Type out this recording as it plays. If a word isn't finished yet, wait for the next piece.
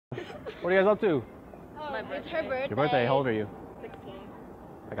What are you guys up to? Oh, it's her birthday. Your birthday, how old are you? 16.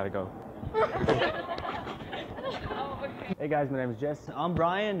 I gotta go. Oh, okay. Hey guys, my name is Jess, I'm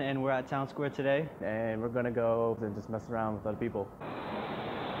Brian, and we're at Town Square today. and we're gonna go and just mess around with other people.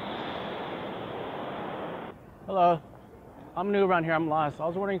 Hello. I'm new around here, I'm lost. I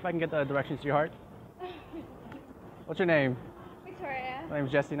was wondering if I can get the directions to your heart. What's your name? Victoria. My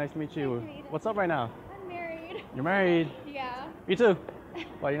name's Jesse, nice to meet you. Nice to meet you. What's up right now? I'm married. You're married? Yeah. You too?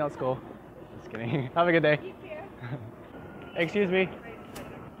 Well, you know it's cool. Just kidding. Have a good day. You too. Excuse me.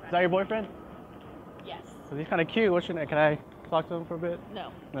 Is that your boyfriend? Yes. So he's kind of cute. What's your name? Can I talk to him for a bit?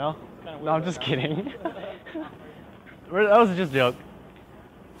 No. No? No, I'm just kidding. That was just a joke.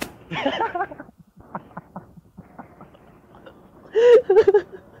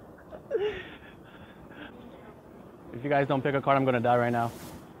 If you guys don't pick a card, I'm gonna die right now.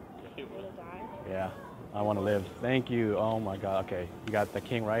 You wanna die? Yeah, I want to live. Thank you. Oh my God. Okay, you got the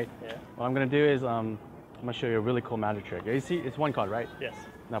king, right? Yeah. What I'm gonna do is I'm gonna show you a really cool magic trick. You see, it's one card, right? Yes.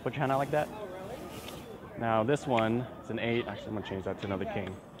 Now put your hand out like that. Oh, really? Now this one, it's an 8. Actually, I'm gonna change that to another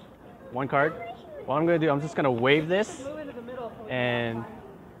king. One card. What I'm gonna do, I'm just gonna wave this, and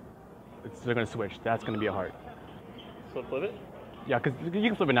they're gonna switch. That's gonna be a heart. So flip it? Yeah, because you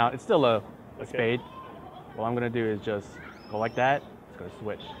can flip it out. It's still a Okay. spade. What I'm gonna do is just go like that. It's gonna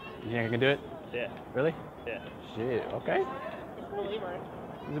switch. You think I can do it? Yeah. Really? Yeah. Shit. Okay. He's a believer.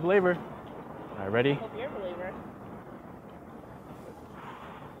 He's a believer. All right, ready? Hope you're a believer.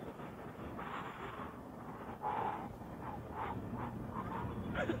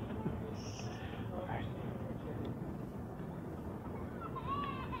 Alright.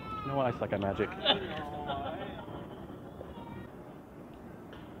 You know what? I suck at magic.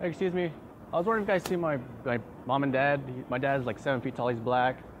 Hey, excuse me. I was wondering if you guys see my mom and dad. My dad's like 7 feet tall. He's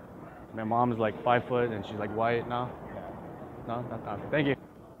black. My mom is like 5 foot and she's like white. No? No? Not okay. Thank you.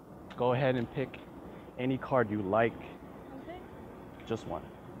 Go ahead and pick any card you like. Okay. Just one.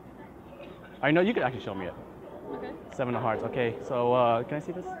 I know you could actually show me it. Okay. 7 of hearts. Okay, so can I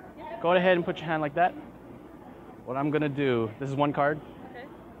see this? Go ahead and put your hand like that. What I'm gonna do, this is one card. Okay.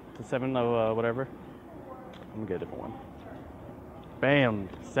 It's a 7 of whatever. I'm gonna get a different one. Bam!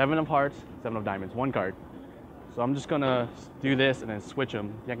 7 of hearts, 7 of diamonds, one card. So I'm just gonna do this and then switch them.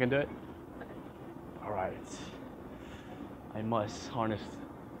 You think I can do it? Okay. All right. I must harness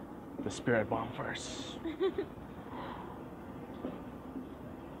the spirit bomb first.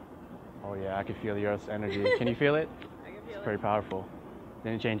 Oh yeah, I can feel the earth's energy. Can you feel it? I can feel It's it. pretty powerful.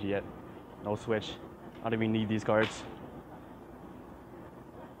 Didn't change it yet. No switch. I don't even need these cards.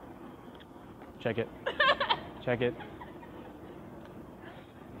 Check it. Check it.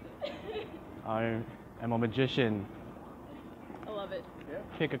 I am a magician. I love it.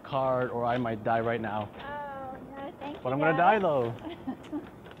 Pick a card or I might die right now. Oh, no, thank you. But I'm gonna die though.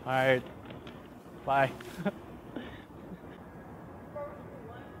 Alright. Bye.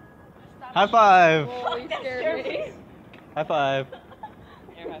 High five! Oh, you scared me. High five.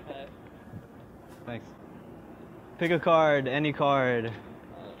 Air high five. Thanks. Pick a card, any card.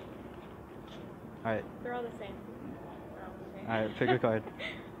 Alright, They're all the same. They're all the same. alright, pick a card.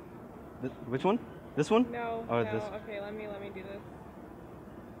 Which one? This one? No, Or no. this? Okay, let me do this.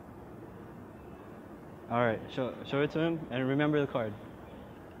 Alright, show it to him and remember the card.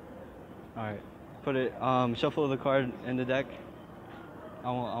 Alright. Put it shuffle the card in the deck. I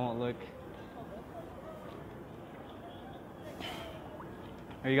won't look.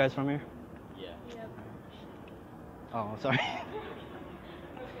 Are you guys from here? Yep. Oh, sorry.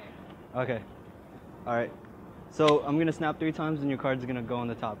 Okay. Okay. Alright. So I'm gonna snap 3 times and your card's gonna go on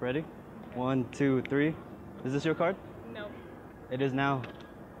the top. Ready? 1, 2, 3. Is this your card? No. It is now.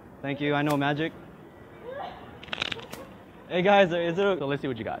 Thank you. I know magic. Hey guys, is it So let's see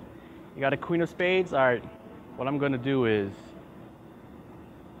what you got. You got a queen of spades. All right. What I'm gonna do is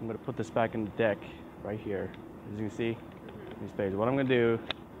I'm gonna put this back in the deck right here. As you can see, these spades. What I'm gonna do,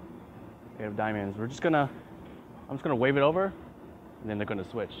 we have diamonds. I'm just gonna wave it over, and then they're gonna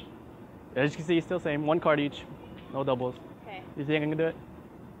switch. As you can see, it's still the same. 1 card each, no doubles. Okay. You think I can do it?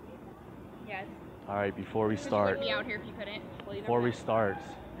 Yes. All right. Before we You start. wouldn't be out here if you couldn't. Well, you Before never we know. start,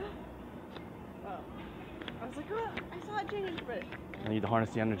 Oh. I was like, oh, I saw it change, but I need to harness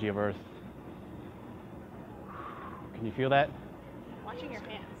the energy of Earth. Can you feel that? watching your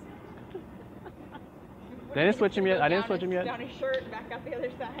hands. Didn't switch him yet. I didn't switch him yet. Down his shirt, back out the other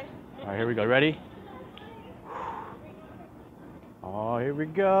side. All right, here we go. Ready? Oh, here we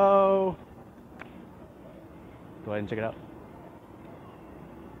go. Go ahead and check it out.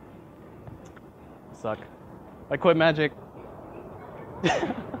 Suck. I quit magic.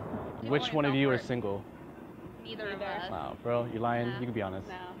 Which one of you are single? Neither of us. Wow, bro, you lying? Nah. You can be honest.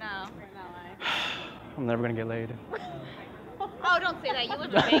 No. No. We're not lying. I'm never gonna get laid. Oh, don't say that. You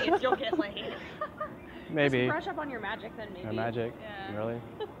live in Vegas. You'll get laid. Maybe. Just brush up on your magic then maybe. Your magic? Yeah. Really?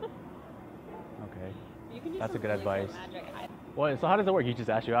 Okay. You can do That's some a good really cool advice. magic. Well, so how does it work? He just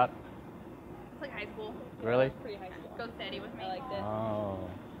asked you out? It's like high school. Really? Pretty high school. Go steady with me. I liked it. Oh.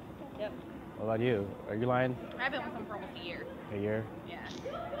 Yep. What about you? Are you lying? I've been with him for almost a year. A year? Yeah.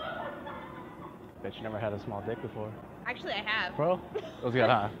 Bet you never had a small dick before. Actually, I have. Bro? It was good,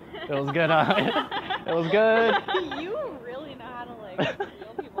 huh? It was good, huh? It was good. You really know how to like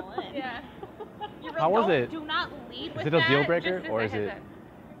reel people in. Yeah. You really How was don't- it? Do not lead with Is it a that, deal breaker, just as or a is heads it- up.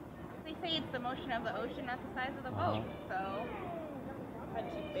 They say it's the motion of the ocean, not the size of the Uh-huh. boat. So.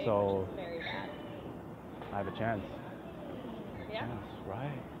 Had too big, So- which is very bad. I have a chance. Yeah. Chance,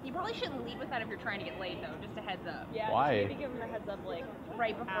 right. You probably shouldn't lead with that if you're trying to get laid, though. Just a heads up. Yeah. Why? You need to give them a heads up like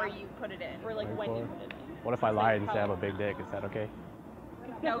Right before After. you put it in. or like Right when you before. put it in. What if I It's like lied and say I have how- a big dick? Is that okay?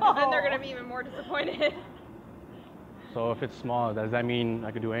 No, because then they're gonna be even more disappointed. So if it's small, does that mean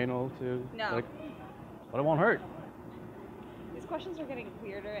I could do anal too? No. Like, but it won't hurt. These questions are getting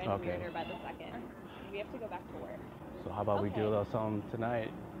weirder and Okay. weirder by the second. We have to go back to work. So how about we do a Okay. little something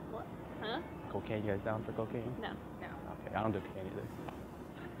tonight? Huh? Cocaine, you guys down for cocaine? No. No. Okay, I don't do cocaine either.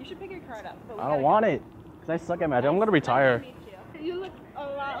 You should pick your card up. But we I don't gotta want it. Because I suck at magic. I'm going to retire. Nice to meet you. You look a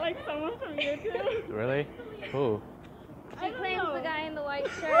lot like someone from YouTube. Really? Who? I She don't claims know. the guy in the white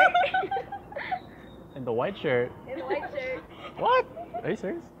shirt. In the white shirt. In the white shirt. What? Are you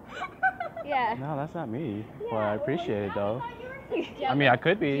serious? Yeah. No, that's not me. But I appreciate it though. Do you I have mean, a- I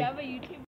could Do be. you have a YouTube